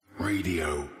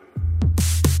Radio.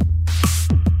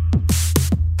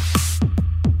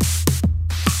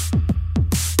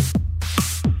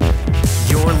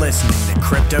 You're listening to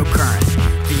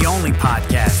Cryptocurrent, the only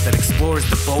podcast that explores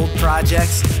the bold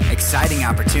projects, exciting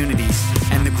opportunities,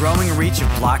 and the growing reach of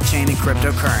blockchain and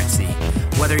cryptocurrency.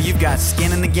 Whether you've got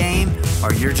skin in the game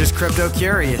or you're just crypto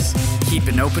curious, keep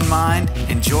an open mind,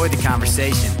 enjoy the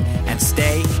conversation, and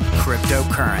stay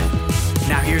cryptocurrent.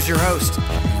 Now here's your host,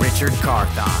 Richard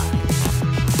Carthon.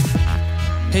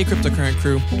 Hey Cryptocurrent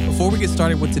crew, before we get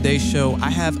started with today's show, I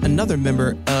have another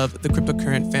member of the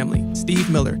Cryptocurrent family, Steve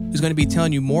Miller, who's going to be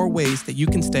telling you more ways that you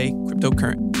can stay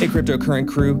cryptocurrent. Hey Cryptocurrent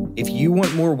crew, if you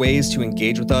want more ways to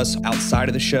engage with us outside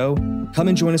of the show, come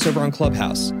and join us over on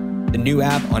Clubhouse, the new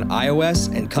app on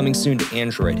iOS and coming soon to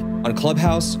Android. On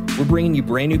Clubhouse, we're bringing you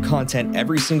brand new content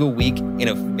every single week in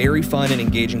a very fun and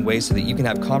engaging way so that you can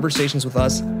have conversations with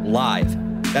us live.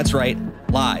 That's right,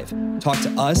 live. Talk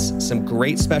to us, some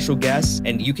great special guests,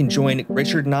 and you can join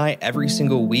Richard and I every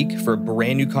single week for a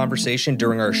brand new conversation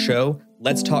during our show,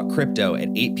 Let's Talk Crypto at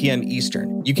 8 p.m.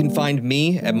 Eastern. You can find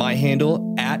me at my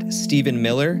handle at Stephen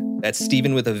Miller. That's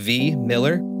Stephen with a V,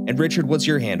 Miller. And Richard, what's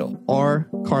your handle? R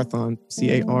Carthon,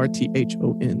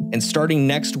 Carthon. And starting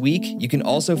next week, you can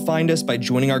also find us by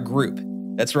joining our group.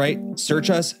 That's right, search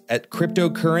us at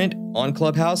Cryptocurrent on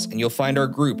Clubhouse and you'll find our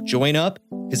group. Join up,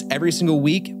 because every single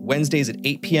week, Wednesdays at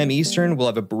 8 p.m. Eastern, we'll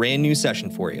have a brand new session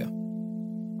for you.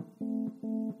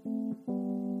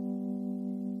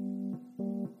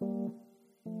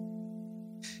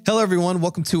 Hello everyone,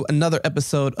 welcome to another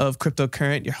episode of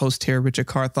Cryptocurrent. Your host here, Richard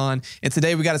Carthon. And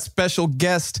today we got a special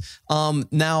guest.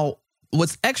 Now,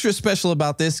 what's extra special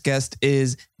about this guest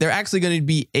is they're actually going to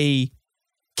be a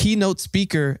keynote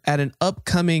speaker at an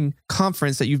upcoming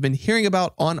conference that you've been hearing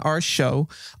about on our show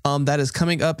that is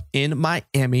coming up in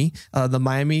Miami, the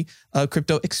Miami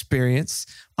Crypto Experience.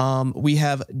 We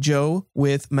have Joe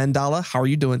with Mandala. How are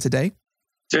you doing today?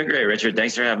 Doing great, Richard.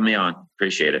 Thanks for having me on.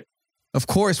 Appreciate it. Of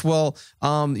course. Well,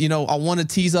 I want to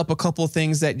tease up a couple of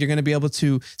things that you're going to be able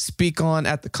to speak on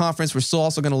at the conference. We're still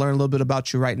also going to learn a little bit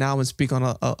about you right now and speak on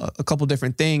a couple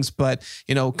different things. But,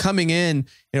 coming in,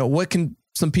 what can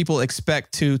some people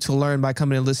expect to learn by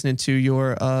coming and listening to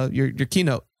your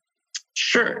keynote?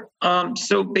 Sure.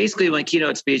 So basically, my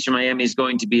keynote speech in Miami is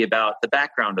going to be about the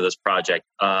background of this project.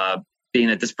 Being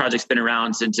that this project's been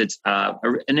around since its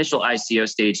initial ICO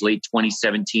stage, late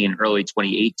 2017, early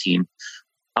 2018,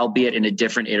 albeit in a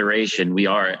different iteration. We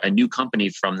are a new company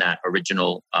from that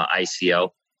original ICO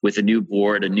with a new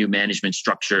board, a new management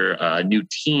structure, a new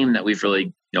team that we've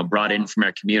really brought in from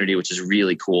our community, which is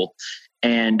really cool.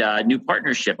 And a new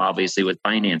partnership, obviously, with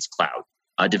Binance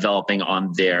Cloud, developing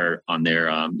on their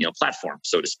platform,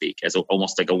 so to speak, as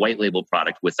almost like a white label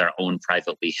product with our own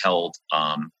privately held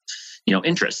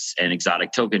interests and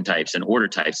exotic token types and order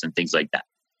types and things like that.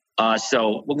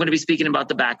 So we're going to be speaking about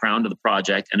the background of the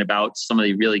project and about some of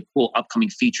the really cool upcoming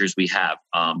features we have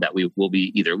that we will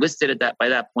be either listed by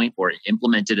that point or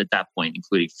implemented at that point,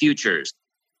 including futures,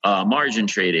 margin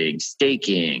trading,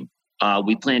 staking.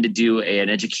 We plan to do an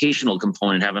educational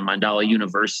component, have a Mandala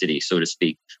University, so to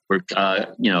speak, where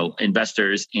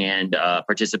investors and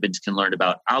participants can learn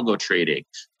about algo trading,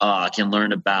 can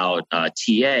learn about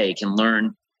TA, can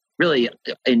learn really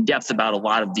in depth about a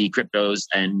lot of the cryptos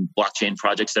and blockchain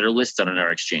projects that are listed on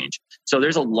our exchange. So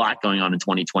there's a lot going on in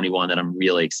 2021 that I'm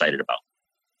really excited about.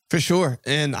 For sure.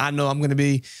 And I know I'm going to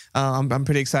be, I'm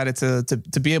pretty excited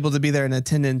to be able to be there in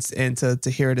attendance and to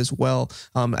hear it as well.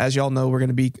 As y'all know, we're going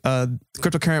to be,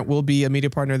 Cryptocurrent will be a media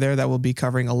partner there that will be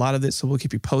covering a lot of this. So we'll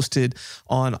keep you posted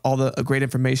on all the great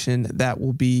information that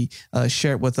will be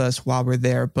shared with us while we're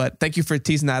there. But thank you for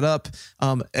teasing that up.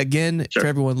 Again, sure. For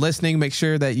everyone listening, make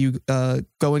sure that you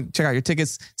go and check out your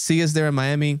tickets. See us there in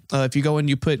Miami. If you go and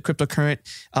you put Cryptocurrent,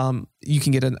 you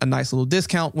can get a nice little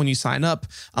discount when you sign up.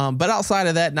 But outside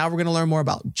of that, now we're going to learn more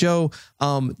about Joe.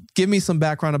 Give me some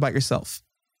background about yourself.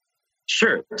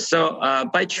 Sure. So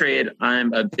by trade,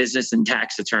 I'm a business and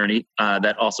tax attorney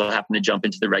that also happened to jump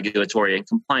into the regulatory and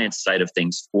compliance side of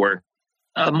things for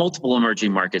multiple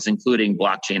emerging markets, including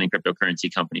blockchain and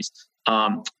cryptocurrency companies.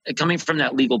 Coming from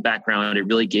that legal background, it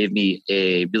really gave me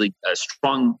a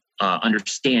strong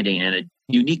understanding and a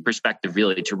unique perspective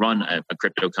really to run a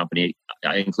crypto company,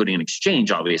 including an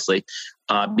exchange, obviously,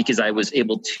 because I was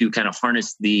able to kind of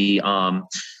harness the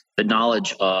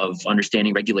knowledge of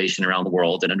understanding regulation around the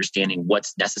world and understanding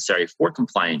what's necessary for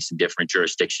compliance in different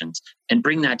jurisdictions and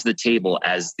bring that to the table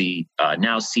as the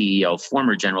now CEO,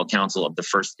 former general counsel of the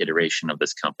first iteration of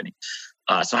this company.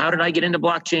 So how did I get into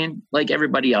blockchain? Like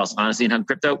everybody else, honestly, in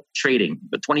crypto trading.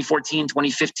 But 2014,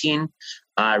 2015,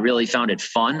 I really found it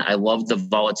fun. I loved the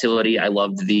volatility. I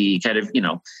loved the kind of,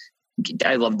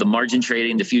 I loved the margin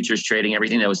trading, the futures trading,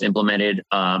 everything that was implemented.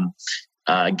 Kind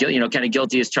of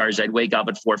guilty as charged. I'd wake up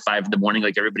at 4 or 5 in the morning,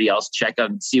 like everybody else, check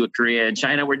up, see what Korea and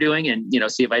China were doing, and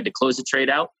see if I had to close the trade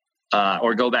out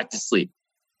or go back to sleep.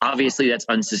 Obviously, that's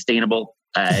unsustainable.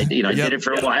 I did it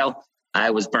for a while.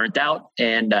 I was burnt out,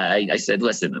 and I said,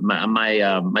 "Listen,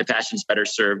 my passion's better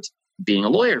served being a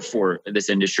lawyer for this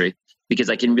industry because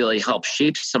I can really help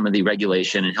shape some of the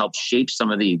regulation and help shape some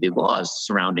of the laws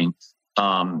surrounding,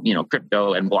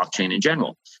 crypto and blockchain in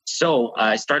general." So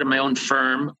I started my own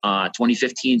firm,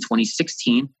 2015,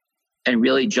 2016. And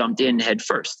really jumped in head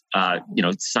first.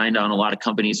 Signed on a lot of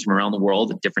companies from around the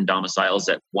world at different domiciles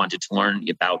that wanted to learn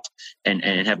about and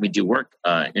have me do work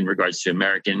in regards to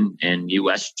American and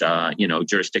U.S.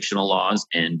 Jurisdictional laws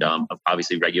and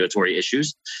obviously regulatory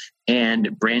issues,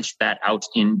 and branched that out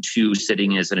into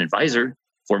sitting as an advisor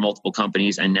for multiple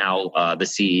companies, and now the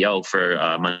CEO for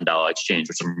Mandala Exchange,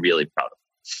 which I'm really proud of.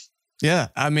 Yeah,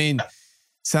 I mean.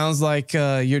 Sounds like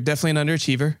you're definitely an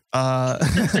underachiever.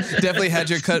 Definitely had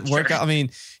your work out. I mean,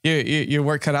 your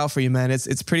work cut out for you, man.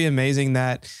 It's pretty amazing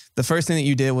that the first thing that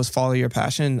you did was follow your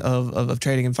passion of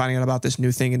trading and finding out about this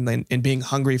new thing and being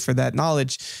hungry for that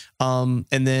knowledge. And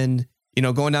then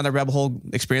going down the rabbit hole,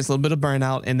 experience a little bit of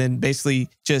burnout, and then basically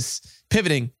just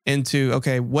pivoting into,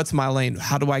 okay, what's my lane?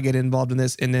 How do I get involved in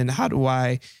this? And then how do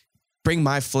I bring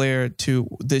my flair to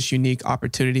this unique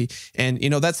opportunity? And,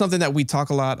 that's something that we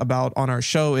talk a lot about on our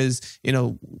show is,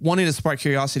 wanting to spark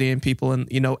curiosity in people. And,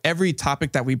 every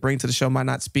topic that we bring to the show might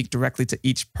not speak directly to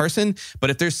each person,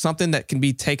 but if there's something that can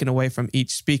be taken away from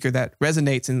each speaker that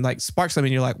resonates and like sparks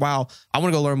something, you're like, wow, I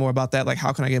want to go learn more about that. Like,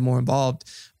 how can I get more involved?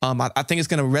 I think it's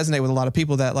going to resonate with a lot of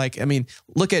people that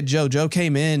look at Joe. Joe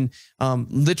came in,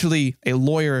 literally a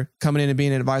lawyer coming in and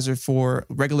being an advisor for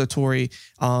regulatory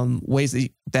ways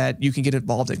that you can get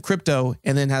involved in crypto,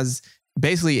 and then has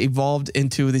basically evolved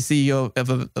into the CEO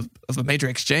of a major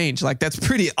exchange. Like, that's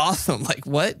pretty awesome. Like,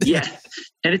 what? Yeah.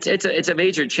 And it's a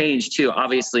major change too,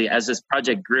 obviously, as this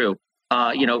project grew,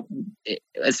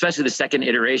 especially the second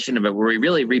iteration of it, where we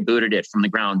really rebooted it from the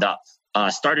ground up,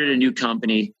 started a new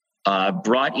company,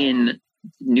 brought in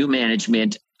new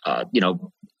management,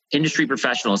 industry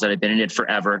professionals that have been in it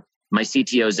forever. My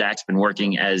CTO, Zach's been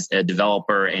working as a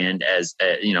developer and as,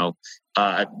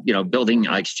 building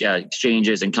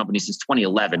exchanges and companies since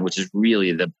 2011, which is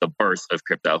really the birth of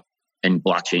crypto and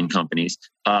blockchain companies.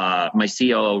 My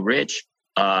COO, Rich,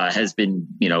 has been,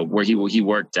 where he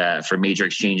worked for major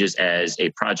exchanges as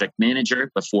a project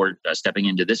manager before stepping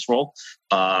into this role.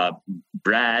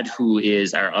 Brad, who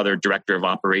is our other director of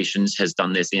operations, has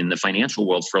done this in the financial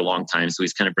world for a long time. So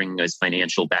he's kind of bringing his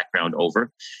financial background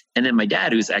over. And then my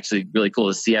dad, who's actually really cool,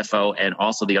 is CFO and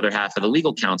also the other half of the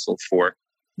legal counsel for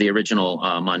the original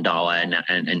Mandala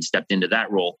and stepped into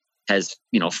that role. Has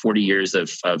 40 years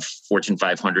of Fortune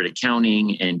 500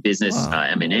 accounting and business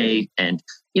M&A and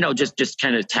just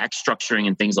kind of tax structuring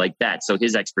and things like that. So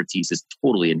his expertise is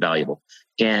totally invaluable.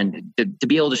 And to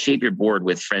be able to shape your board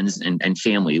with friends and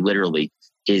family literally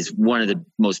is one of the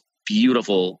most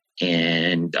beautiful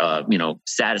and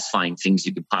satisfying things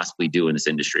you could possibly do in this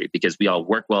industry, because we all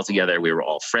work well together. We were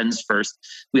all friends first.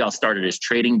 We all started as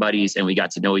trading buddies and we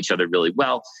got to know each other really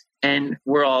well. And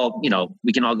we're all,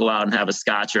 we can all go out and have a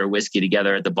scotch or a whiskey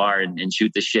together at the bar and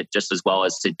shoot the shit just as well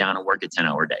as sit down and work a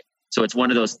 10-hour day. So it's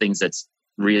one of those things that's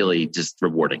really just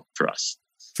rewarding for us.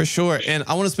 For sure. And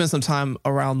I want to spend some time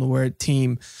around the word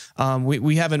team.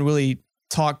 We haven't really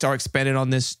talked or expanded on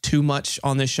this too much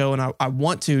on this show. And I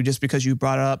want to, just because you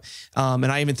brought it up.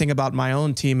 And I even think about my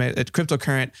own team at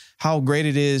Cryptocurrent, how great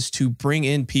it is to bring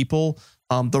in people,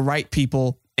 the right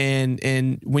people.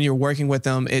 And when you're working with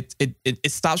them, it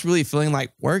stops really feeling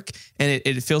like work, and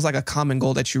it feels like a common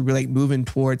goal that you're really moving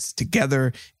towards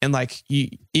together. And like,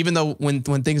 even though when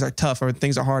things are tough or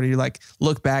things are hard, you like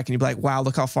look back and you're like, wow,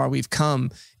 look how far we've come.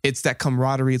 It's that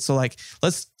camaraderie. So like,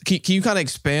 can you kind of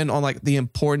expand on like the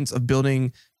importance of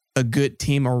building a good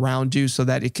team around you so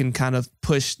that it can kind of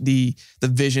push the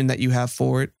vision that you have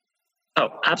forward? Oh,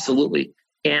 absolutely.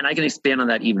 And I can expand on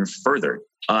that even further.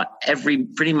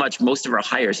 Pretty much most of our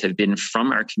hires have been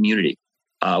from our community,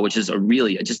 which is a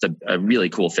really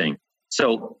cool thing.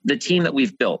 So the team that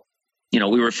we've built, we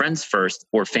were friends first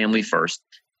or family first,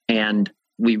 and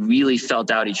we really felt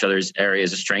out each other's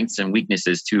areas of strengths and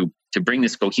weaknesses to bring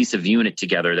this cohesive unit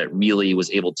together that really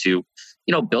was able to,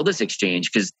 build this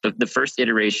exchange. Because the first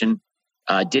iteration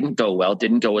didn't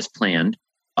go as planned.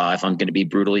 If I'm going to be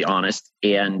brutally honest,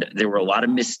 and there were a lot of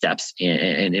missteps,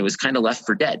 and it was kind of left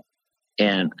for dead.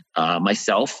 And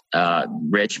myself,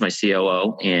 Rich, my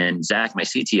COO, and Zach, my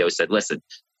CTO, said, listen,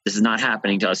 this is not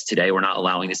happening to us today. We're not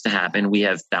allowing this to happen. We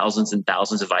have thousands and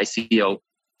thousands of ICO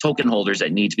token holders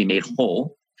that need to be made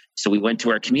whole. So we went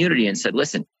to our community and said,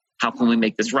 listen, how can we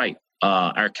make this right?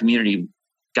 Our community,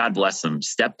 God bless them,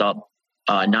 stepped up,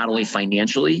 not only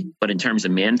financially, but in terms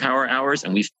of manpower hours.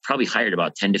 And we've probably hired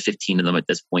about 10 to 15 of them at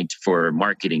this point for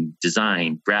marketing,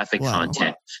 design, graphic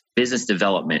content, business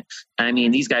development. I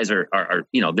mean, these guys are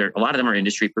you know, a lot of them are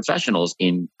industry professionals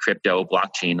in crypto,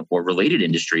 blockchain, or related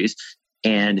industries.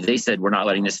 And they said, we're not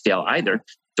letting this fail either.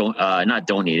 Not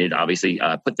donated, obviously,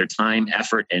 put their time,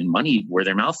 effort, and money where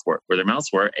their mouths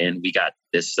were. And we got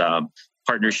this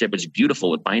partnership, which is beautiful,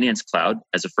 with Binance Cloud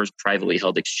as a first privately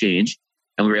held exchange.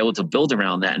 And we were able to build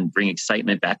around that and bring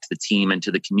excitement back to the team and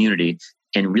to the community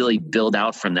and really build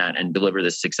out from that and deliver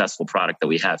this successful product that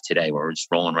we have today, where we're just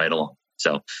rolling right along.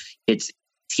 So it's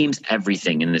teams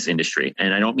everything in this industry.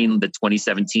 And I don't mean the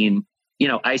 2017, you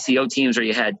know, ICO teams where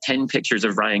you had 10 pictures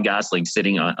of Ryan Gosling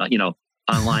sitting on, you know,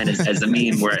 online as a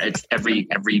meme where it's every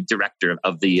director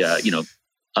of the, you know,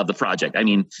 of the project. I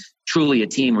mean, truly a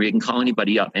team where you can call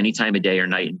anybody up any time of day or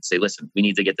night and say, listen, we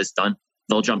need to get this done.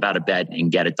 They'll jump out of bed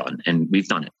and get it done. And we've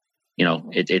done it. You know,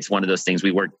 it's one of those things.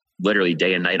 We work literally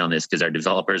day and night on this because our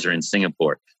developers are in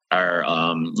Singapore. Our,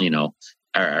 you know,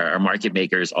 our market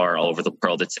makers are all over the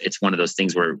world. It's one of those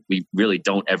things where we really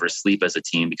don't ever sleep as a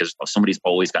team because somebody's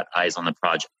always got eyes on the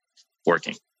project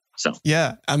working. So,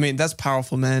 yeah, I mean, that's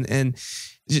powerful, man. And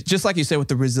just like you said, with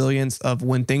the resilience of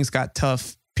when things got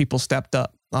tough, people stepped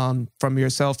up from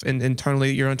yourself and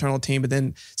internally, your internal team, but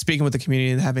then speaking with the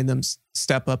community and having them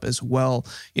step up as well.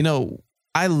 You know,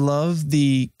 I love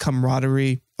the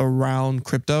camaraderie around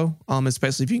crypto,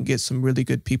 especially if you can get some really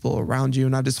good people around you.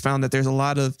 And I just found that there's a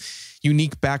lot of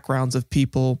unique backgrounds of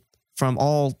people from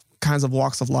all kinds of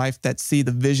walks of life that see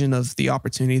the vision of the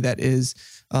opportunity that is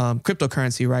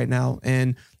cryptocurrency right now.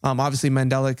 And obviously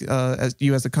Mandelic, as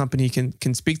you as a company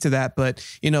can speak to that. But,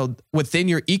 you know, within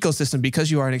your ecosystem,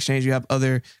 because you are an exchange, you have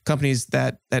other companies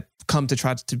that come to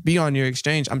try to be on your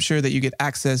exchange. I'm sure that you get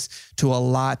access to a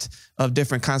lot of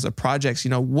different kinds of projects.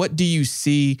 You know, what do you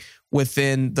see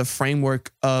within the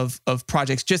framework of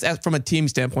projects, just as from a team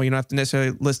standpoint? You don't have to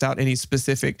necessarily list out any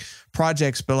specific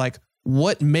projects, but like,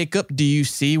 what makeup do you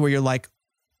see where you're like,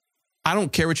 I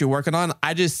don't care what you're working on.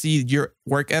 I just see your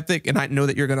work ethic and I know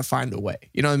that you're going to find a way.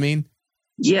 You know what I mean?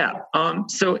 Yeah.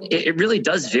 So it really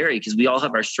does vary because we all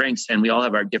have our strengths and we all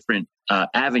have our different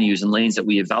avenues and lanes that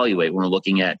we evaluate when we're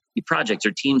looking at projects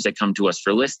or teams that come to us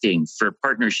for listing, for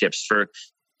partnerships, for,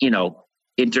 you know,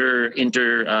 cross-chain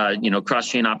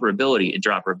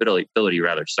interoperability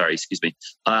rather,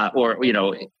 or, you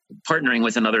know, partnering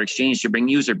with another exchange to bring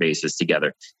user bases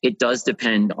together. It does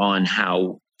depend on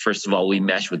how, first of all, we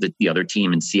mesh with the other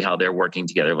team and see how they're working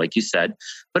together, like you said.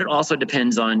 But it also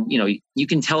depends on, you know, you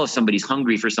can tell if somebody's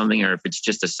hungry for something or if it's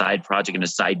just a side project and a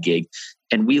side gig.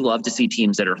 And we love to see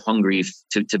teams that are hungry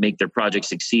to make their project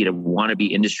succeed and want to be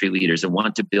industry leaders and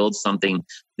want to build something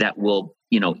that will,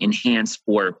 you know, enhance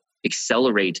or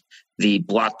accelerate the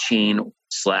blockchain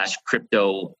 /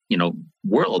 crypto, you know,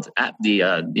 world at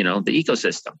the, you know, the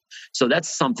ecosystem. So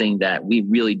that's something that we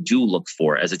really do look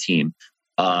for as a team.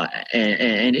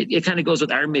 And it kind of goes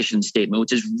with our mission statement,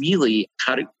 which is really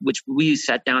which we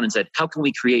sat down and said, how can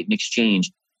we create an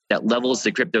exchange that levels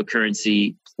the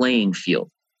cryptocurrency playing field?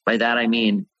 By that, I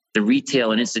mean, the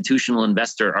retail and institutional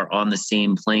investor are on the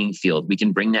same playing field. We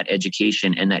can bring that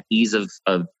education and that ease of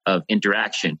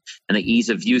interaction and the ease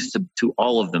of use to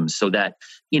all of them so that,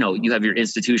 you know, you have your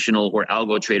institutional or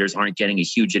algo traders aren't getting a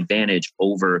huge advantage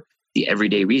over the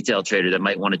everyday retail trader that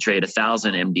might want to trade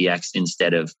 1,000 MDX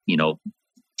instead of, you know,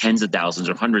 tens of thousands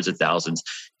or hundreds of thousands.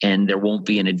 And there won't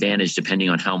be an advantage depending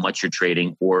on how much you're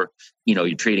trading or, you know,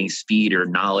 you're trading speed or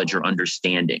knowledge or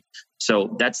understanding.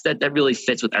 So that really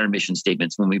fits with our mission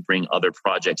statements when we bring other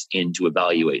projects in to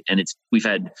evaluate. And we've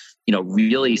had, you know,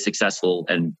 really successful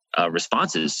and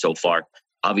responses so far.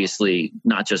 Obviously,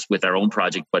 not just with our own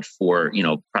project, but for, you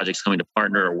know, projects coming to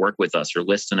partner or work with us or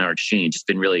list in our exchange. It's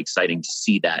been really exciting to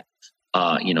see that,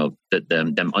 you know,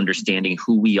 them understanding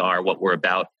who we are, what we're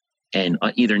about, and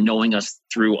either knowing us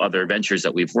through other ventures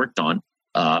that we've worked on.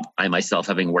 I myself,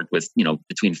 having worked with, you know,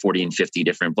 between 40 and 50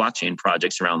 different blockchain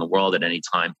projects around the world at any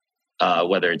time,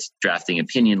 whether it's drafting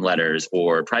opinion letters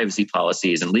or privacy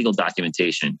policies and legal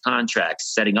documentation,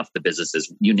 contracts, setting up the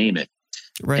businesses, you name it.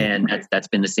 Right. And that's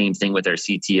been the same thing with our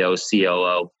CTO,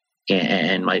 COO,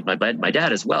 and my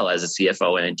dad as well as a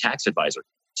CFO and tax advisor.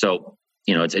 So,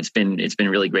 you know, it's been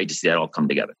really great to see that all come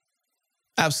together.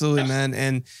 Absolutely, man.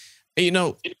 And, you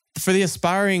know, for the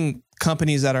aspiring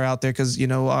companies that are out there, because, you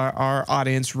know, our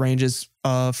audience ranges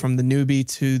from the newbie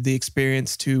to the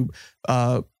experience to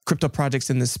crypto projects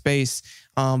in the space,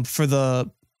 for the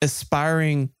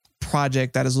aspiring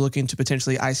project that is looking to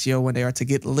potentially ICO when they are to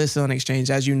get listed on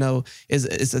exchange, as you know,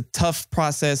 is a tough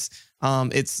process.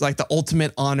 It's like the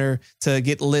ultimate honor to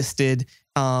get listed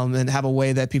and have a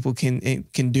way that people can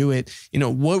do it.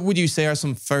 What would you say are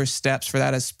some first steps for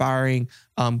that aspiring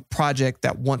project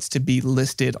that wants to be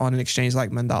listed on an exchange like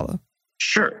Mandala?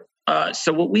 Sure.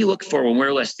 So what we look for when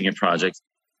we're listing a project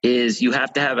is you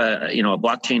have to have a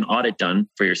blockchain audit done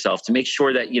for yourself to make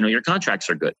sure that, your contracts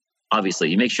are good. Obviously,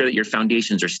 you make sure that your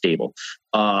foundations are stable.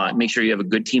 Make sure you have a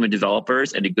good team of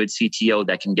developers and a good CTO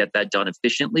that can get that done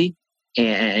efficiently.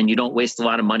 And you don't waste a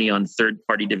lot of money on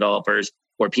third-party developers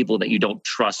or people that you don't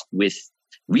trust with,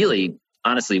 really,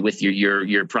 honestly, with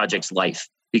your project's life,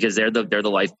 because they're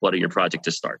the lifeblood of your project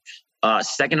to start.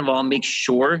 Second of all, make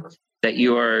sure that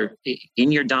you're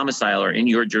in your domicile or in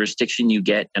your jurisdiction, you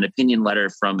get an opinion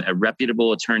letter from a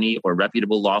reputable attorney or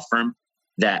reputable law firm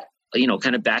that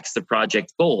kind of backs the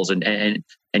project goals and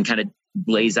kind of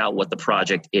lays out what the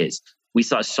project is. We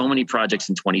saw so many projects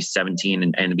in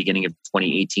 2017 and the beginning of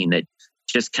 2018 that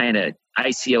just kind of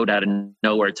ICO'd out of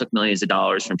nowhere, took millions of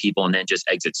dollars from people and then just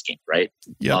exit scheme, right?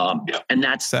 Yeah. And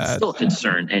that's still a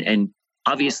concern. And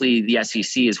obviously the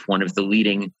SEC is one of the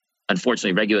leading,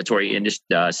 unfortunately, regulatory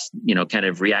kind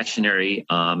of reactionary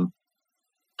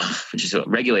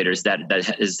regulators that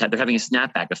they're having a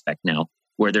snapback effect now,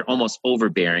 where they're almost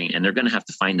overbearing, and they're going to have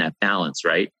to find that balance,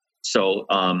 right? So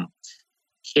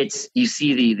you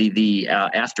see the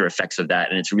after effects of that,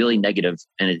 and it's really negative,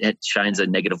 and it shines a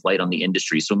negative light on the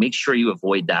industry. So make sure you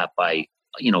avoid that by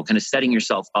kind of setting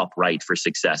yourself up right for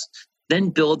success. Then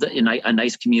build a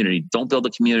nice community. Don't build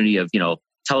a community of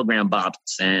Telegram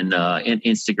bots and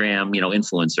Instagram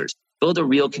influencers. Build a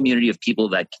real community of people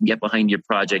that can get behind your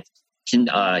project, can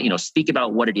speak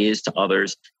about what it is to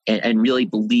others, and really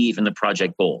believe in the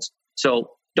project goals.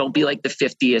 So don't be like the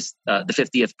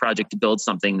 50th project to build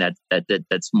something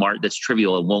that's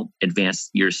trivial and won't advance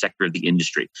your sector of the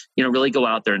industry. Really go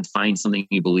out there and find something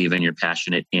you believe in, you're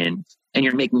passionate in, and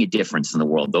you're making a difference in the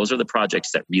world. Those are the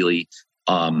projects that really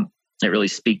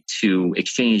speak to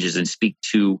exchanges and speak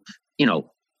to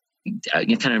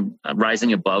kind of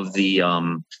rising above the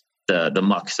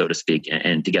muck, so to speak,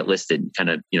 and to get listed, kind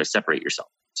of separate yourself.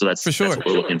 So that's for sure. That's what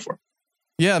we're looking for.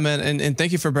 Yeah, man. And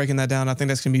thank you for breaking that down. I think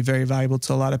that's going to be very valuable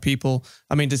to a lot of people.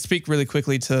 I mean, to speak really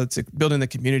quickly to building the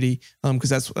community, because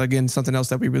that's, again, something else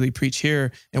that we really preach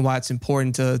here, and why it's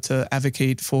important to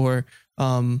advocate for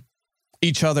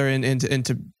each other and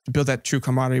to build that true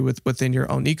camaraderie within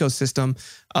your own ecosystem.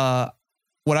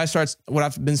 What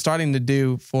I've been starting to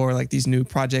do for like these new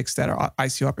projects that are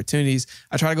ICO opportunities,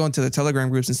 I try to go into the Telegram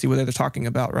groups and see what they're talking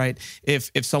about, right?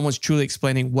 If someone's truly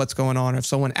explaining what's going on, or if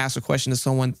someone asks a question, does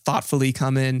someone thoughtfully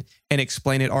come in and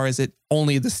explain it, or is it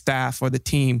only the staff or the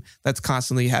team that's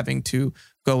constantly having to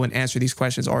go and answer these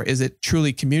questions? Or is it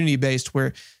truly community-based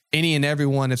where any and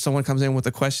everyone, if someone comes in with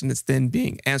a question, that's then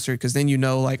being answered? Because then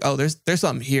like, oh, there's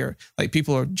something here. Like,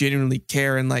 people are genuinely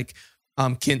care and like,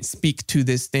 can speak to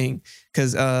this thing,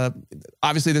 because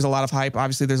obviously there's a lot of hype.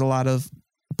 Obviously there's a lot of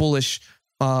bullish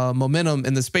momentum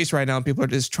in the space right now. And people are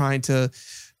just trying to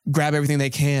grab everything they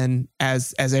can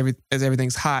as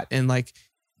everything's hot. And like,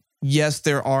 yes,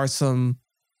 there are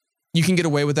you can get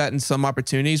away with that in some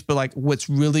opportunities, but like, what's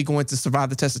really going to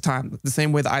survive the test of time, the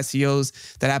same way the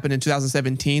ICOs that happened in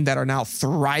 2017 that are now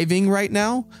thriving right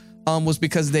now, was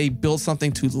because they built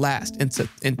something to last and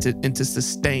to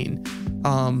sustain.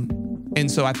 And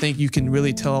so I think you can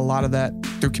really tell a lot of that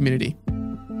through community.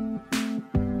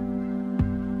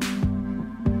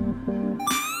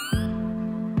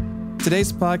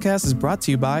 Today's podcast is brought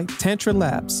to you by Tantra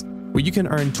Labs, where you can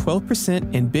earn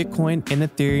 12% in Bitcoin and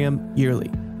Ethereum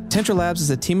yearly. Tantra Labs is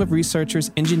a team of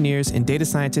researchers, engineers, and data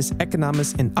scientists,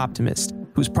 economists, and optimists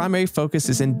whose primary focus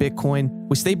is in Bitcoin,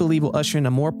 which they believe will usher in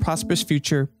a more prosperous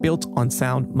future built on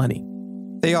sound money.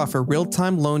 They offer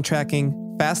real-time loan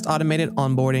tracking, fast automated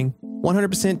onboarding,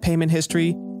 100% payment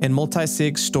history, and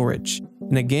multi-sig storage.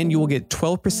 And again, you will get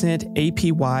 12%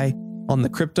 APY on the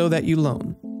crypto that you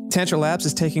loan. Tantra Labs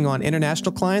is taking on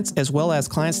international clients as well as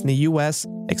clients in the US,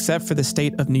 except for the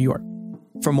state of New York.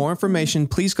 For more information,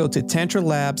 please go to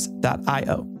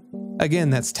tantralabs.io. Again,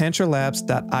 that's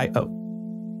tantralabs.io.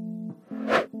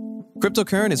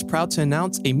 Cryptocurrent is proud to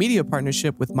announce a media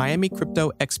partnership with Miami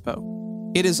Crypto Expo.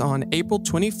 It is on April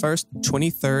 21st,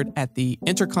 23rd at the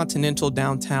Intercontinental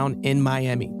downtown in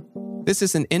Miami. This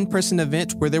is an in-person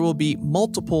event where there will be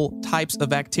multiple types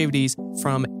of activities,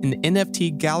 from an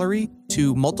NFT gallery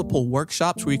to multiple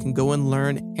workshops where you can go and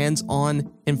learn hands-on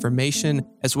information,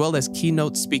 as well as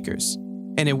keynote speakers.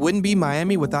 And it wouldn't be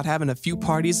Miami without having a few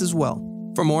parties as well.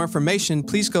 For more information,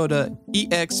 please go to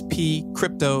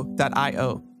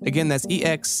expcrypto.io. Again, that's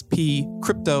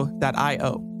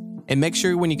expcrypto.io. And make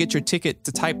sure when you get your ticket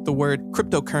to type the word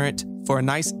cryptocurrent for a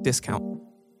nice discount.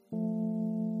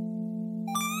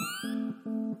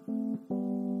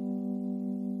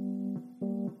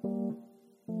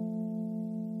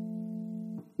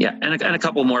 Yeah, and a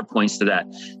couple more points to that.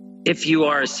 If you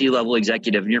are a C-level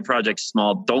executive and your project's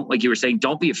small, don't, like you were saying,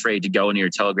 don't be afraid to go into your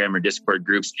Telegram or Discord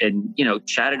groups and,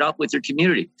 chat it up with your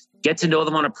community. Get to know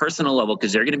them on a personal level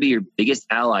because they're going to be your biggest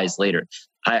allies later.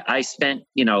 I spent,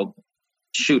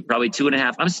 probably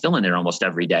 2.5. I'm still in there almost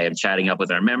every day. I'm chatting up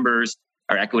with our members,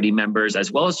 our equity members,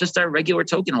 as well as just our regular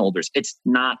token holders. It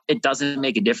doesn't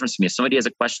make a difference to me. If somebody has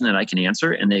a question that I can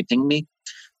answer and they ping me,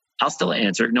 I'll still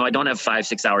answer. No, I don't have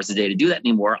 5-6 hours a day to do that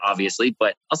anymore, obviously,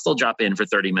 but I'll still drop in for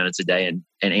 30 minutes a day and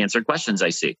answer questions I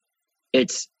see.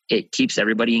 It keeps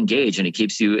everybody engaged and it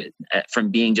keeps you from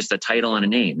being just a title and a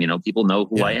name. People know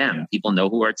who I am. People know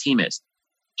who our team is.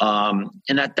 And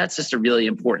that's just a really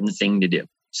important thing to do.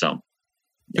 So.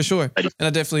 For sure. And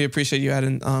I definitely appreciate you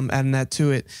adding that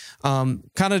to it. Kind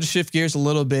of to shift gears a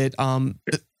little bit.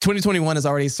 2021 has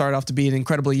already started off to be an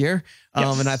incredible year.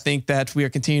 Yes. And I think that we are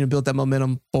continuing to build that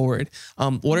momentum forward.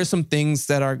 What are some things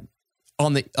that are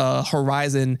on the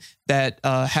horizon that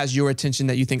has your attention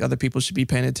that you think other people should be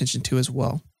paying attention to as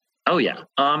well? Oh, yeah.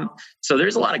 So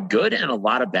there's a lot of good and a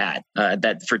lot of bad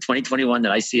that for 2021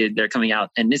 that I see they're coming out.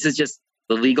 And this is just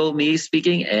the legal me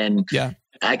speaking. And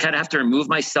I kind of have to remove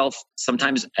myself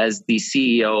sometimes as the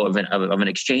CEO of an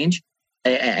exchange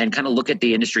and kind of look at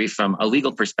the industry from a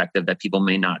legal perspective that people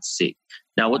may not see.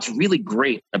 Now, what's really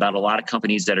great about a lot of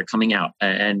companies that are coming out,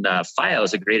 and FIO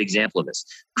is a great example of this,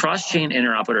 cross-chain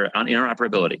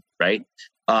interoperability, right?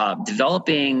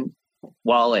 Developing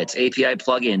wallets, API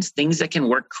plugins, things that can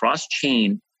work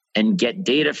cross-chain and get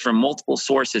data from multiple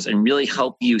sources and really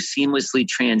help you seamlessly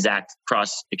transact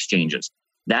cross exchanges.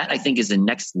 That, I think, is the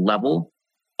next level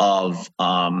of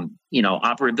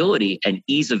operability and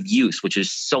ease of use, which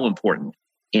is so important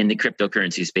in the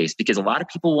cryptocurrency space because a lot of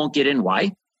people won't get in.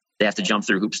 Why? They have to jump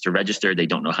through hoops to register. They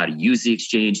don't know how to use the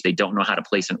exchange. They don't know how to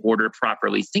place an order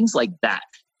properly. Things like that.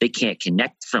 They can't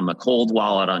connect from a cold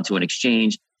wallet onto an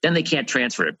exchange. Then they can't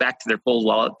transfer it back to their cold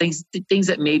wallet. Things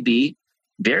that may be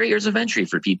barriers of entry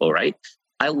for people, right?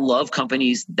 I love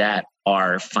companies that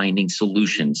are finding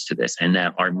solutions to this and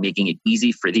that are making it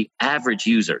easy for the average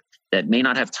user that may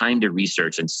not have time to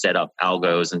research and set up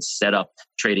algos and set up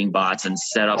trading bots and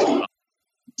set up.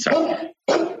 Sorry,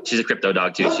 she's a crypto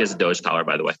dog too. She has a Doge collar,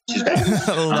 by the way. She's great.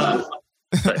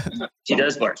 But she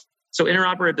does bark. So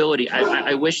interoperability,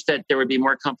 I wish that there would be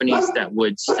more companies that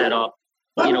would set up,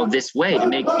 this way to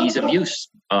make ease of use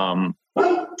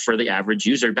for the average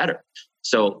user better.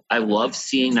 So I love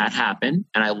seeing that happen.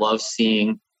 And I love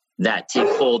seeing that take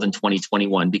hold in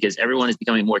 2021 because everyone is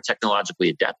becoming more technologically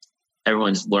adept.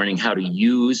 Everyone's learning how to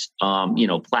use,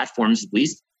 platforms at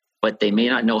least, but they may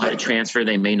not know how to transfer.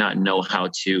 They may not know how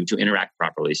to interact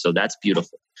properly. So that's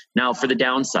beautiful. Now for the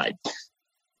downside,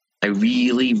 I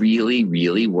really, really,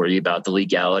 really worry about the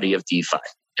legality of DeFi.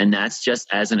 And that's just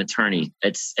as an attorney.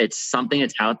 It's something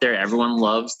that's out there. Everyone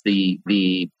loves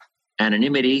the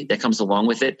anonymity that comes along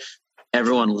with it.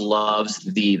 Everyone loves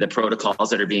the protocols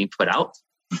that are being put out.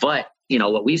 But,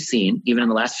 what we've seen, even in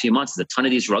the last few months, is a ton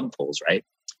of these rug pulls, right?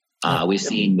 We've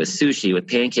seen with Sushi, with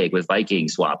Pancake, with Viking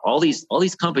Swap, all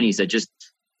these companies that just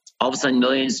all of a sudden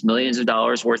millions of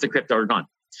dollars worth of crypto are gone.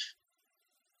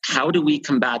 How do we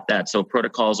combat that? So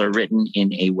protocols are written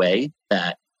in a way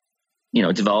that,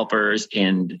 developers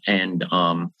and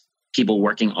people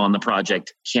working on the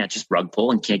project can't just rug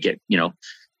pull and can't get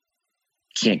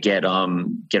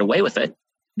away with it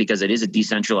because it is a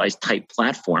decentralized type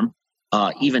platform.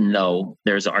 Even though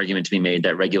there's an argument to be made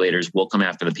that regulators will come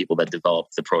after the people that develop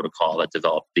the protocol, that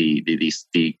develop the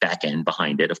back end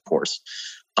behind it, of course.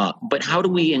 But how do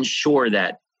we ensure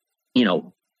that,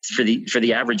 for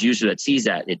the average user that sees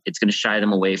that, it's going to shy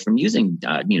them away from using,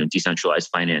 decentralized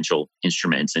financial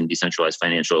instruments and decentralized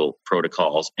financial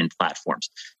protocols and platforms?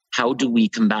 How do we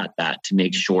combat that to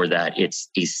make sure that it's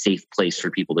a safe place for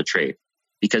people to trade?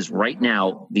 Because right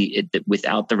now,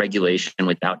 without the regulation,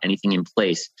 without anything in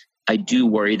place, I do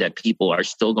worry that people are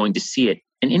still going to see it,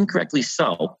 and incorrectly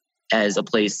so, as a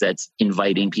place that's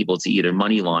inviting people to either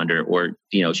money launder or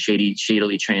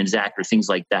shadily transact or things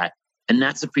like that. And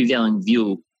that's the prevailing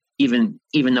view, even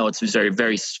though it's a very,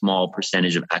 very small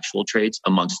percentage of actual trades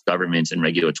amongst governments and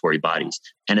regulatory bodies.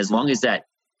 And as long as that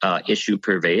issue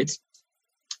pervades,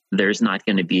 there's not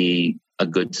going to be a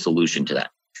good solution to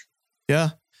that. Yeah,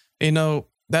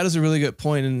 that is a really good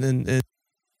point, and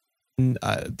And,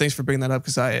 thanks for bringing that up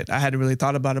because I hadn't really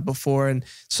thought about it before. And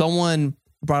someone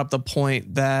brought up the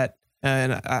point that,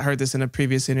 and I heard this in a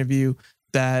previous interview,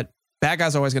 that bad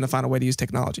guys are always going to find a way to use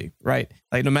technology, right?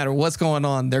 Like no matter what's going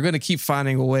on, they're going to keep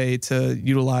finding a way to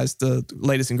utilize the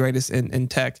latest and greatest in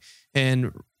tech.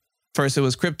 And first it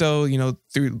was crypto,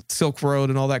 through Silk Road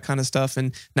and all that kind of stuff.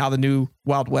 And now the new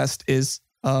Wild West is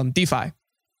DeFi.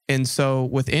 And so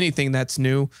with anything that's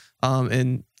new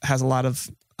and has a lot of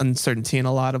uncertainty in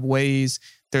a lot of ways,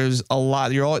 there's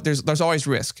always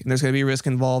risk, and there's going to be risk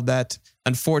involved that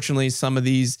unfortunately some of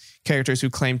these characters who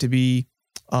claim to be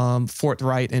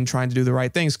forthright and trying to do the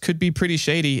right things could be pretty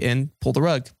shady and pull the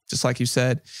rug, just like you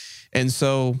said. And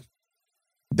so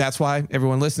that's why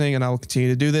everyone listening, and I will continue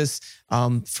to do this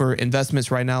for investments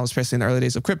right now, especially in the early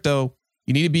days of crypto,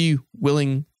 you need to be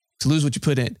willing to lose what you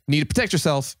put in. You need to protect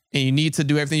yourself, and you need to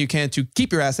do everything you can to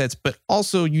keep your assets, but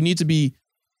also you need to be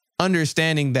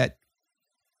understanding that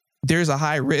there's a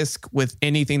high risk with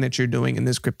anything that you're doing in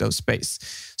this crypto space.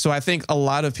 So I think a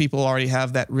lot of people already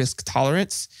have that risk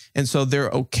tolerance. And so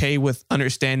they're okay with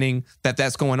understanding that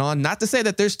that's going on. Not to say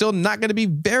that they're still not going to be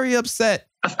very upset.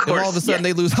 Of course. All of a sudden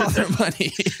they lose all their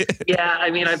money. Yeah.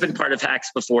 I mean, I've been part of hacks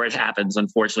before it happens.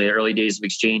 Unfortunately, the early days of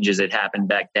exchanges, it happened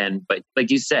back then. But like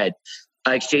you said,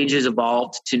 exchanges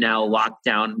evolved to now lock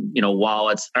down,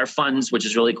 wallets. Our funds, which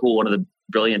is really cool. One of the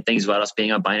brilliant things about us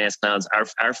being on Binance Clouds,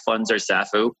 our funds are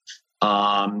SAFU.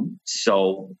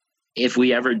 So if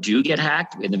we ever do get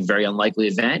hacked, in a very unlikely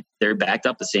event, they're backed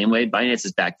up the same way Binance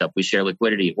is backed up. We share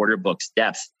liquidity, order books,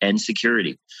 depth, and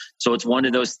security. So it's one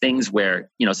of those things where,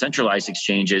 centralized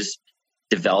exchanges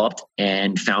developed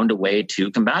and found a way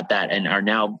to combat that and are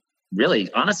now really,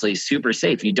 honestly, super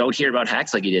safe. You don't hear about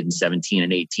hacks like you did in 17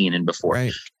 and 18 and before.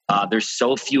 Right. There's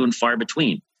so few and far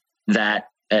between that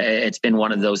it's been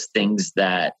one of those things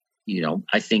that,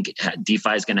 I think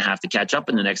DeFi is going to have to catch up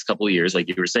in the next couple of years, like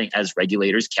you were saying, as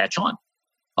regulators catch on.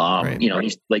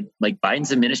 Right. Like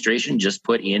Biden's administration just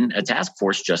put in a task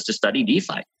force just to study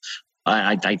DeFi.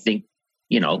 I think,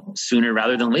 sooner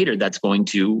rather than later, that's going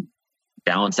to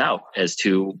balance out as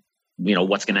to,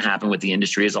 what's going to happen with the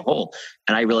industry as a whole.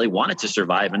 And I really want it to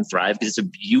survive and thrive because it's a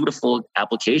beautiful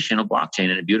application of blockchain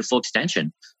and a beautiful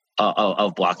extension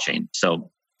of blockchain.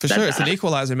 So for sure, it's an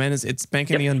equalizer, man. It's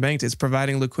banking the unbanked. It's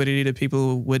providing liquidity to people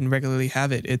who wouldn't regularly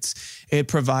have it. It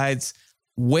provides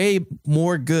way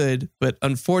more good, but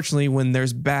unfortunately, when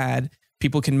there's bad,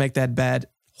 people can make that bad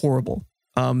horrible,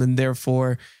 and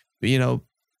therefore,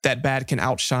 that bad can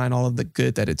outshine all of the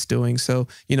good that it's doing. So,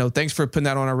 thanks for putting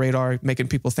that on our radar, making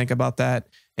people think about that.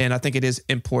 And I think it is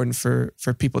important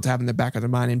for people to have in the back of their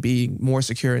mind and being more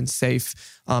secure and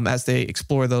safe as they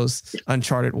explore those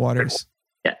uncharted waters.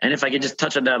 Yeah. And if I could just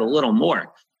touch on that a little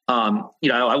more, I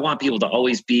want people to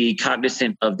always be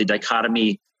cognizant of the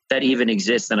dichotomy that even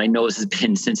exists. And I know this has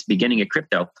been since the beginning of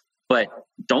crypto, but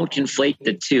don't conflate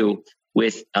the two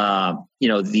with,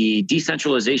 the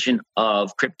decentralization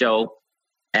of crypto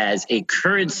as a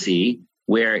currency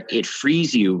where it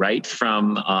frees you, right,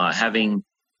 from having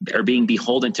or being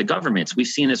beholden to governments. We've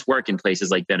seen this work in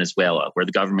places like Venezuela, where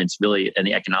the government's really and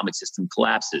the economic system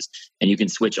collapses, and you can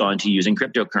switch on to using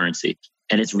cryptocurrency,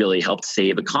 and it's really helped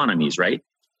save economies, right?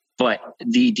 But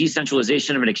the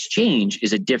decentralization of an exchange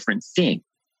is a different thing.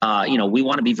 We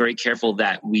want to be very careful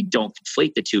that we don't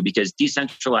conflate the two, because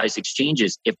decentralized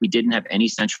exchanges, if we didn't have any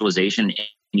centralization,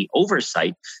 any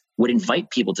oversight, would invite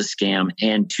people to scam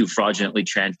and to fraudulently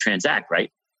transact,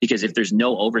 right? Because if there's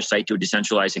no oversight to a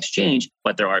decentralized exchange,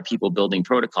 but there are people building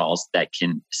protocols that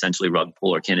can essentially rug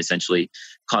pull or can essentially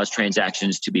cause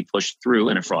transactions to be pushed through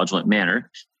in a fraudulent manner,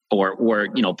 or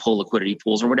pull liquidity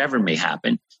pools or whatever may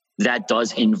happen, that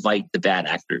does invite the bad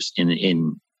actors in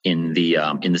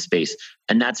the space.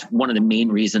 And that's one of the main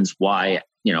reasons why,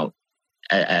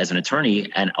 as an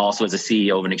attorney and also as a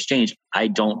CEO of an exchange, I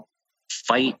don't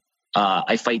fight.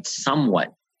 I fight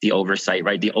somewhat the oversight,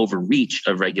 right? The overreach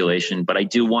of regulation, but I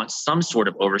do want some sort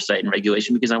of oversight and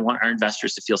regulation because I want our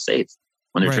investors to feel safe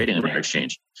when they're trading on our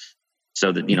exchange.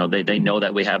 So that, they know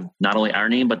that we have not only our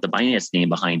name, but the Binance name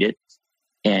behind it.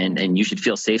 And you should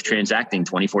feel safe transacting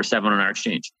 24/7 on our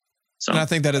exchange. So, and I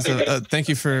think that is thank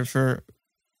you for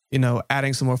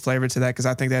adding some more flavor to that, because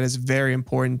I think that is very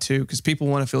important too, because people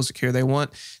want to feel secure. They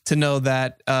want to know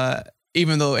that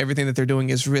even though everything that they're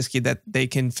doing is risky, that they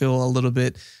can feel a little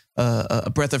bit a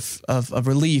breath of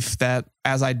relief that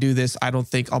as I do this, I don't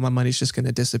think all my money is just going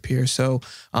to disappear. So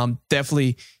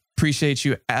definitely appreciate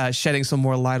you shedding some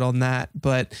more light on that.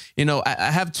 But,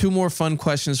 I have two more fun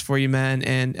questions for you, man.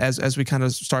 And as we kind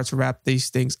of start to wrap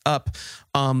these things up.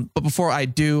 But before I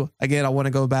do, again, I want to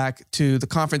go back to the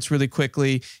conference really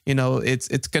quickly.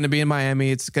 It's going to be in Miami.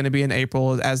 It's going to be in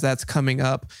April as that's coming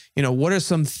up. What are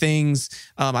some things,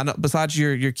 I know besides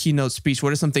your keynote speech,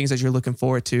 what are some things that you're looking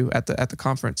forward to at the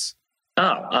conference?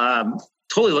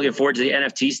 Totally looking forward to the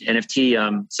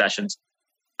NFT sessions.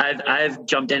 I've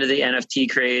jumped into the NFT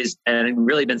craze and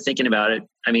really been thinking about it.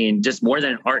 I mean, just more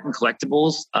than art and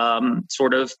collectibles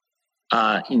sort of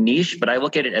niche, but I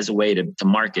look at it as a way to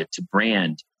market, to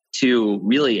brand, to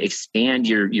really expand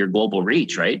your global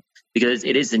reach, right? Because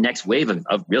it is the next wave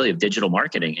of digital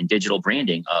marketing and digital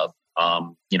branding of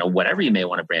whatever you may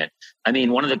want to brand. I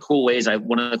mean, one of the cool ways I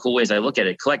look at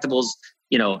it, collectibles,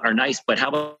 are nice, but how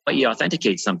about you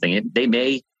authenticate something? They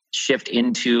may shift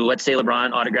into, let's say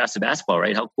LeBron autographs a basketball,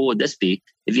 right? How cool would this be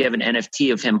if you have an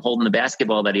NFT of him holding the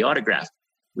basketball that he autographed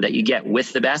that you get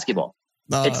with the basketball?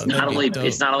 It's not only a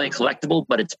collectible,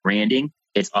 but it's branding,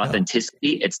 it's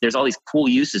authenticity. There's all these cool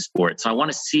uses for it. So I want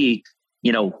to see,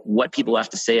 what people have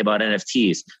to say about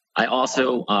NFTs. I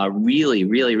also really,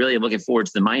 really, really am looking forward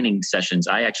to the mining sessions.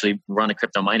 I actually run a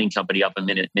crypto mining company up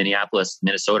in Minneapolis,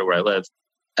 Minnesota, where I live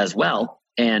as well.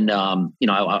 And, I'm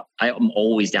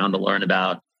always down to learn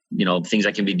about, things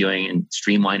I can be doing and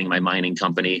streamlining my mining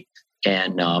company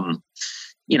and,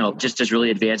 just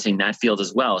really advancing that field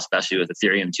as well, especially with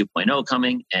Ethereum 2.0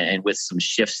 coming and with some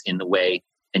shifts in the way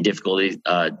and difficulty.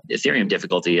 Ethereum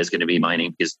difficulty is going to be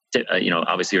mining because,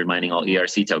 obviously we're mining all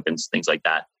ERC tokens, things like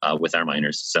that with our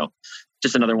miners. So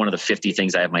just another one of the 50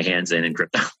 things I have my hands in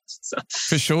crypto. So.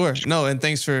 For sure. No, and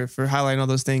thanks for highlighting all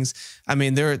those things. I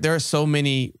mean, there are so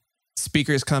many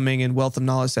speakers coming and wealth of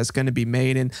knowledge that's going to be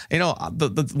made. And,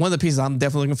 the one of the pieces I'm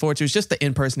definitely looking forward to is just the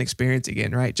in-person experience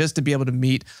again, right? Just to be able to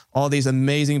meet all these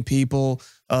amazing people,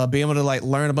 be able to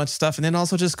learn a bunch of stuff and then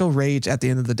also just go rage at the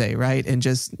end of the day. Right. And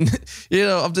just,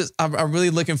 I'm really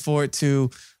looking forward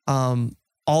to,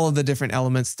 all of the different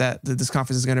elements that this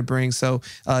conference is going to bring. So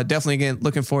definitely, again,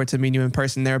 looking forward to meeting you in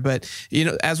person there. But,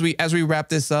 as we wrap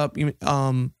this up,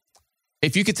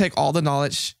 if you could take all the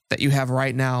knowledge that you have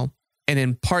right now and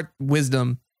impart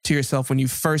wisdom to yourself when you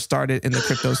first started in the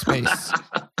crypto space,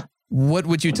 what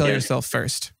would you tell yourself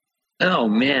first? Oh,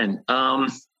 man.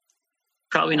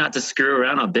 Probably not to screw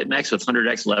around on BitMEX with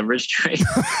 100x leverage trade.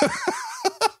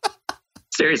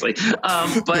 Seriously.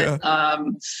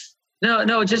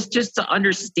 No, just to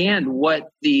understand what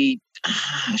even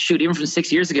from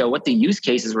 6 years ago, what the use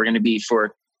cases were going to be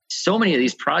for so many of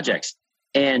these projects.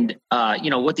 And,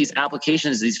 what these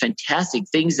applications, these fantastic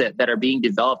things that are being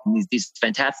developed, and these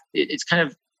fantastic, it's kind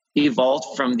of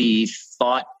evolved from the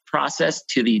thought process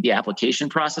to the application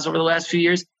process over the last few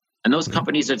years. And those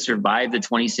companies that survived the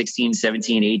 2016,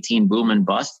 17, 18 boom and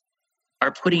bust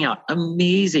are putting out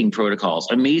amazing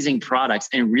protocols, amazing products,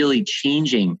 and really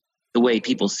changing the way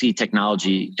people see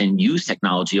technology and use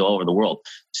technology all over the world.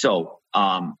 So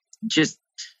just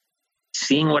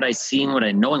seeing what I see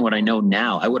and knowing what I know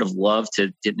now, I would have loved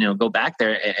to go back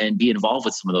there and be involved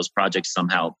with some of those projects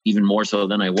somehow, even more so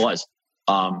than I was.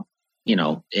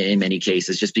 In many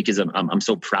cases, just because I'm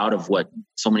so proud of what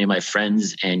so many of my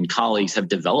friends and colleagues have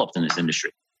developed in this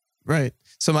industry. Right.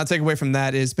 So my takeaway from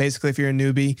that is basically if you're a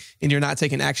newbie and you're not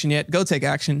taking action yet, go take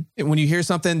action. When you hear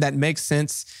something that makes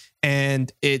sense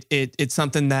and it's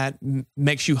something that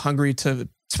makes you hungry to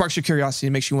sparks your curiosity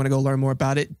and makes you want to go learn more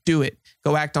about it, do it.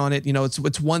 Go act on it.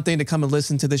 It's one thing to come and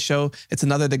listen to the show. It's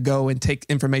another to go and take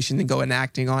information and go and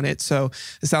acting on it. So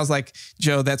it sounds like,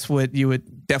 Joe, that's what you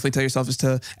would definitely tell yourself is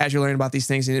to, as you're learning about these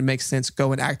things and it makes sense,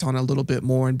 go and act on it a little bit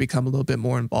more and become a little bit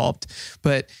more involved.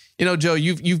 But, Joe,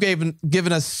 you've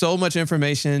given us so much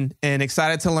information and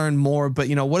excited to learn more. But,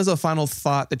 what is a final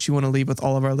thought that you want to leave with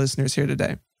all of our listeners here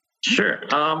today? Sure.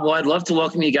 Well, I'd love to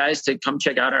welcome you guys to come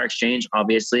check out our exchange,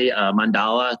 obviously,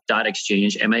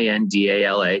 Mandala.exchange,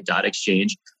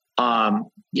 Mandala.exchange.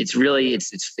 It's really,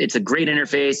 it's a great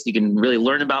interface. You can really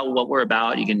learn about what we're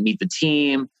about. You can meet the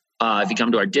team. If you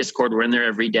come to our Discord, we're in there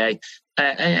every day.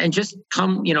 And just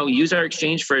come, use our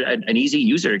exchange for an easy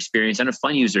user experience and a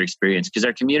fun user experience, because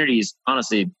our community is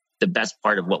honestly the best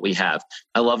part of what we have.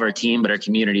 I love our team, but our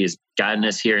community is guiding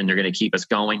us here and they're going to keep us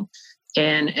going.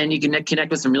 And you can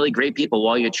connect with some really great people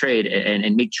while you trade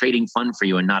and make trading fun for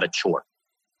you and not a chore.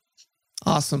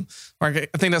 Awesome. Mark,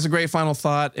 I think that's a great final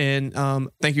thought. And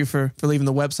thank you for leaving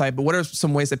the website. But what are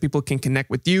some ways that people can connect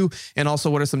with you? And also,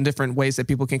 what are some different ways that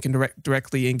people can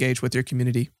directly engage with your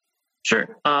community?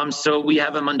 Sure. So we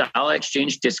have a Mandala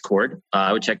Exchange Discord.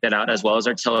 I would check that out, as well as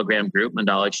our Telegram group,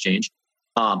 Mandala Exchange.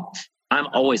 I'm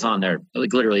always on there,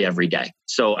 like literally every day.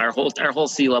 So our whole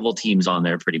C-level team's on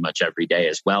there pretty much every day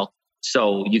as well.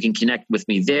 So you can connect with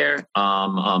me there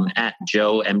at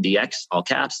Joe MDX, all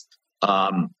caps.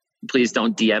 Please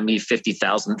don't DM me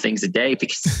 50,000 things a day,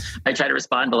 because I try to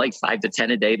respond to like 5 to 10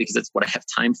 a day because that's what I have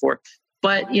time for.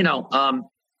 But,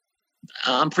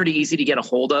 I'm pretty easy to get a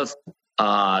hold of.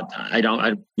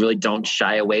 I really don't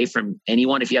shy away from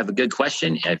anyone. If you have a good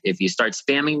question, if you start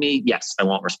spamming me, yes, I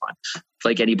won't respond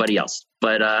like anybody else.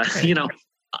 But,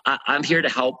 I'm here to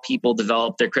help people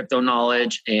develop their crypto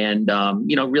knowledge and,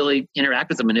 really interact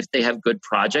with them. And if they have good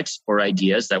projects or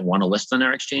ideas that want to list on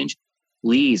our exchange,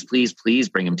 please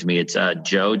bring them to me. It's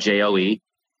Joe, Joe,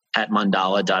 at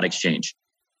mandala.exchange.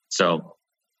 So.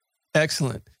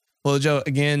 Excellent. Well, Joe,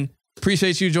 again,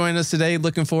 appreciate you joining us today.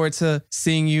 Looking forward to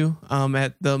seeing you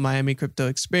at the Miami Crypto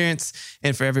Experience.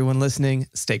 And for everyone listening,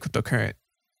 stay cryptocurrent.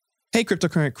 Hey,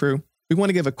 Cryptocurrent crew. We want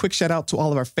to give a quick shout out to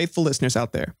all of our faithful listeners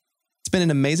out there. It's been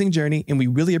an amazing journey, and we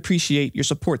really appreciate your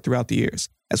support throughout the years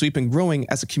as we've been growing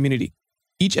as a community.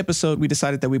 Each episode, we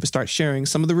decided that we would start sharing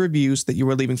some of the reviews that you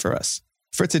were leaving for us.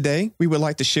 For today, we would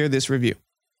like to share this review.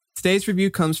 Today's review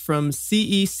comes from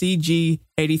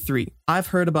CECG83. I've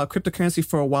heard about cryptocurrency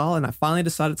for a while, and I finally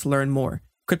decided to learn more.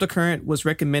 Cryptocurrent was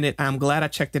recommended, and I'm glad I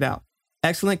checked it out.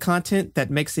 Excellent content that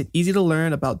makes it easy to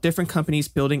learn about different companies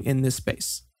building in this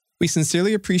space. We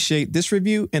sincerely appreciate this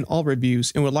review and all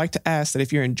reviews, and would like to ask that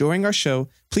if you're enjoying our show,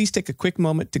 please take a quick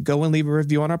moment to go and leave a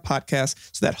review on our podcast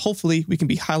so that hopefully we can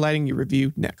be highlighting your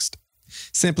review next.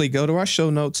 Simply go to our show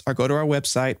notes or go to our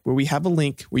website where we have a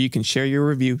link where you can share your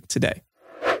review today.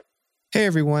 Hey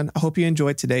everyone, I hope you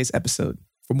enjoyed today's episode.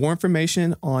 For more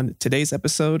information on today's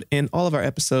episode and all of our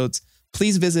episodes,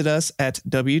 please visit us at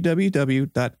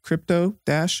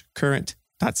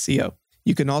www.crypto-current.co.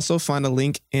 You can also find a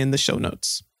link in the show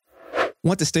notes.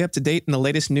 Want to stay up to date in the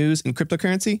latest news in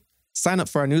cryptocurrency? Sign up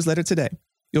for our newsletter today.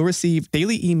 You'll receive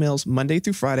daily emails Monday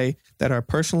through Friday that are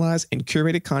personalized and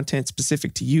curated content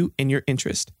specific to you and your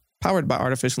interest, powered by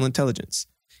artificial intelligence.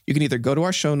 You can either go to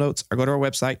our show notes or go to our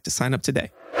website to sign up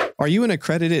today. Are you an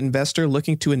accredited investor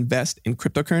looking to invest in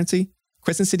cryptocurrency?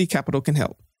 Crescent City Capital can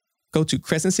help. Go to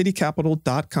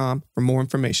crescentcitycapital.com for more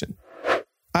information.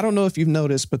 I don't know if you've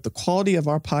noticed, but the quality of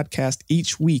our podcast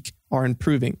each week are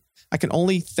improving. I can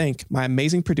only thank my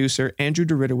amazing producer, Andrew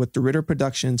DeRitter with DeRitter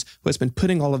Productions, who has been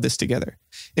putting all of this together.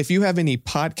 If you have any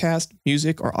podcast,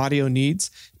 music, or audio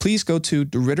needs, please go to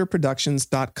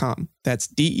DeRitterProductions.com. That's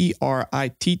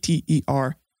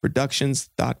DERITTER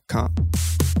Productions.com.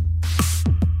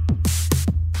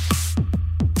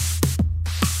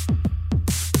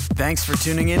 Thanks for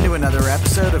tuning in to another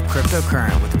episode of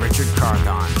Cryptocurrent with Richard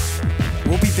Carthon.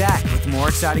 We'll be back with more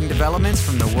exciting developments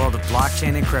from the world of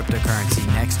blockchain and cryptocurrency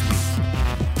next week.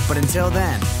 But until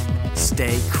then,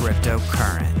 stay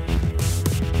cryptocurrent.